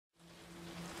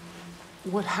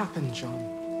What happened, John?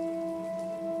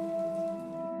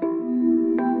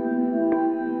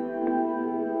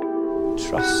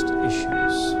 Trust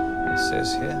issues, it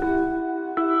says here.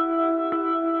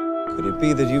 Could it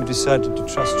be that you've decided to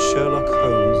trust Sherlock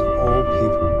Holmes of all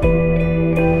people?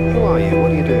 Who are you? What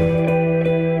do you do?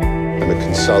 I'm a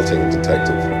consulting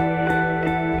detective.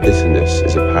 Bitterness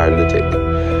is a paralytic.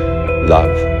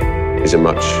 Love is a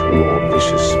much more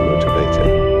vicious motivator.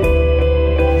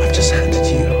 I've just handed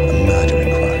you a murder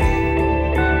inquiry.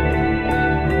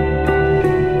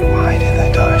 Why did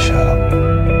they die, Sherlock?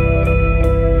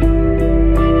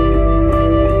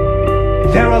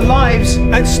 There are lives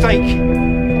at stake,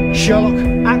 Sherlock.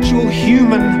 Actual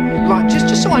human life.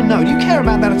 Just so I know, do you care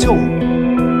about that at all?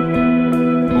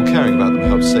 Well, caring about them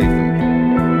helps save them.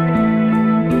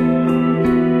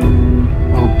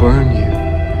 I'll burn you.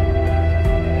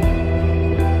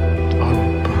 I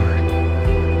will burn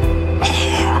the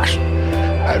heart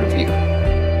out of you.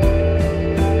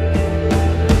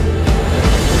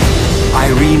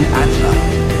 Irene Adler,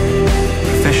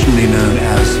 professionally known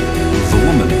as the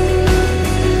Woman.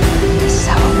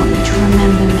 So I want you to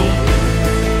remember me.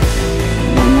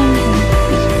 The woman who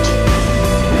beat you.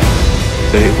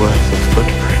 They were the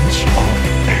footprints of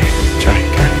a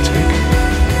gigantic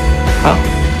hound.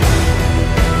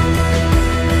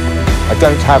 I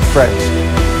don't have friends.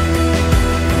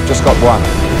 I've just got one.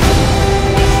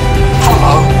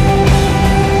 Hello?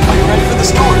 Are you ready for the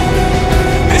story?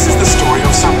 This is the story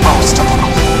of some monster.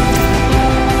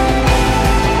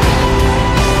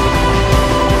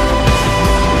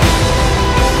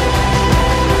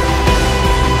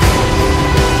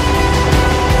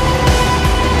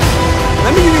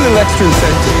 Let me give you a little extra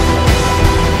incentive.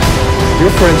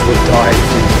 Your friends will die if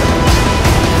you don't.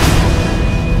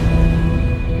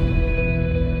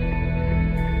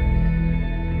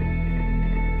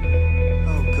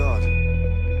 Oh, God.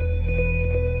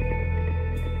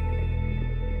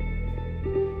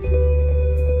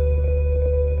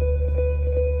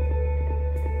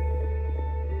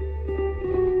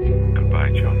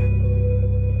 Goodbye, John.